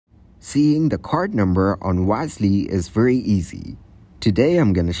Seeing the card number on Wisely is very easy. Today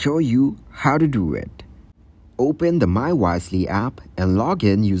I'm going to show you how to do it. Open the My Wisely app and log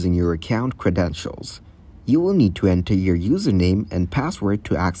in using your account credentials. You will need to enter your username and password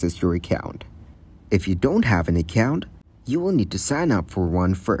to access your account. If you don't have an account, you will need to sign up for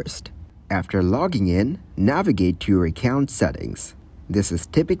one first. After logging in, navigate to your account settings. This is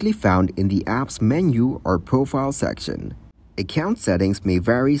typically found in the app's menu or profile section. Account settings may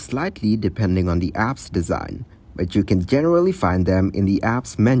vary slightly depending on the app's design, but you can generally find them in the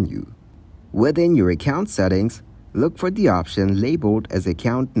app's menu. Within your account settings, look for the option labeled as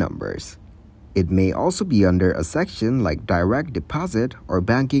account numbers. It may also be under a section like direct deposit or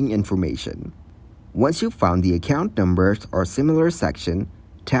banking information. Once you've found the account numbers or similar section,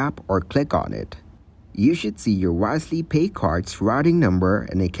 tap or click on it. You should see your Wisely Pay card's routing number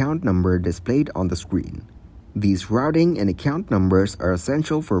and account number displayed on the screen. These routing and account numbers are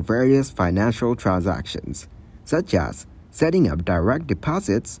essential for various financial transactions, such as setting up direct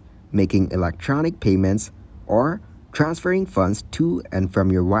deposits, making electronic payments, or transferring funds to and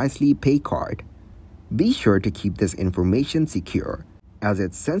from your Wisely Pay card. Be sure to keep this information secure, as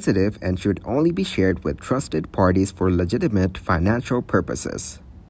it's sensitive and should only be shared with trusted parties for legitimate financial purposes.